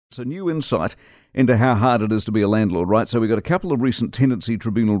It's a new insight into how hard it is to be a landlord, right? So we've got a couple of recent tenancy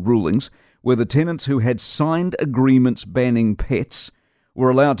tribunal rulings where the tenants who had signed agreements banning pets were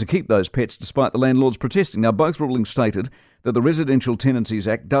allowed to keep those pets despite the landlords protesting. Now, both rulings stated that the Residential Tenancies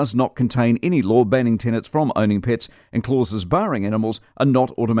Act does not contain any law banning tenants from owning pets, and clauses barring animals are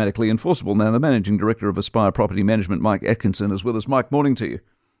not automatically enforceable. Now, the Managing Director of Aspire Property Management, Mike Atkinson, is with us. Mike, morning to you.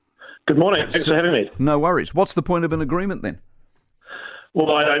 Good morning. Thanks for having me. No worries. What's the point of an agreement then?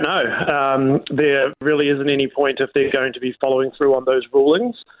 Well, I don't know. There really isn't any point if they're going to be following through on those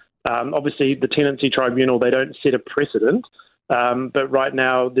rulings. Obviously, the Tenancy Tribunal, they don't set a precedent, but right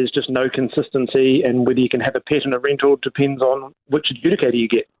now there's just no consistency, and whether you can have a pet in a rental depends on which adjudicator you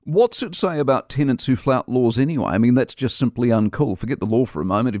get. What's it say about tenants who flout laws anyway? I mean, that's just simply uncool. Forget the law for a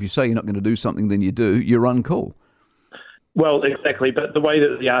moment. If you say you're not going to do something, then you do. You're uncool. Well, exactly, but the way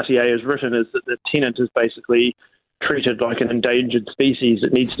that the RTA is written is that the tenant is basically treated like an endangered species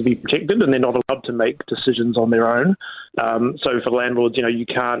that needs to be protected, and they're not allowed to make decisions on their own. So for landlords, you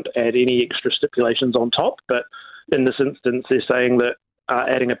can't add any extra stipulations on top, but in this instance, they're saying that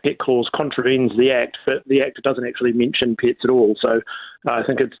adding a pet clause contravenes the Act, but the Act doesn't actually mention pets at all. So I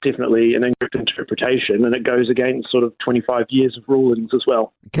think it's definitely an incorrect interpretation, and it goes against sort of 25 years of rulings as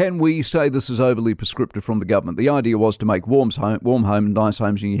well. Can we say this is overly prescriptive from the government? The idea was to make warm home, nice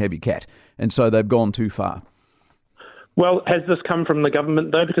homes, and you have your cat, and so they've gone too far. Well, has this come from the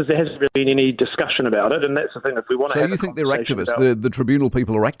government, though? Because there hasn't really been any discussion about it, and that's the thing. If we want to have So you think they're activists? The tribunal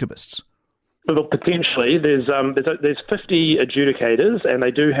people are activists? Well, potentially. There's 50 adjudicators, and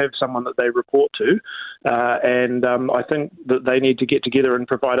they do have someone that they report to, and I think that they need to get together and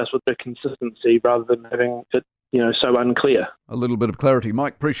provide us with the consistency rather than having it so unclear. A little bit of clarity.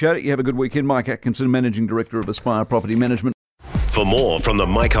 Mike, appreciate it. You have a good weekend. Mike Atkinson, Managing Director of Aspire Property Management. For more from the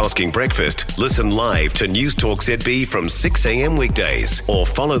Mike Hosking Breakfast, listen live to News Talk ZB from 6 a.m. weekdays or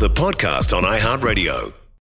follow the podcast on iHeartRadio.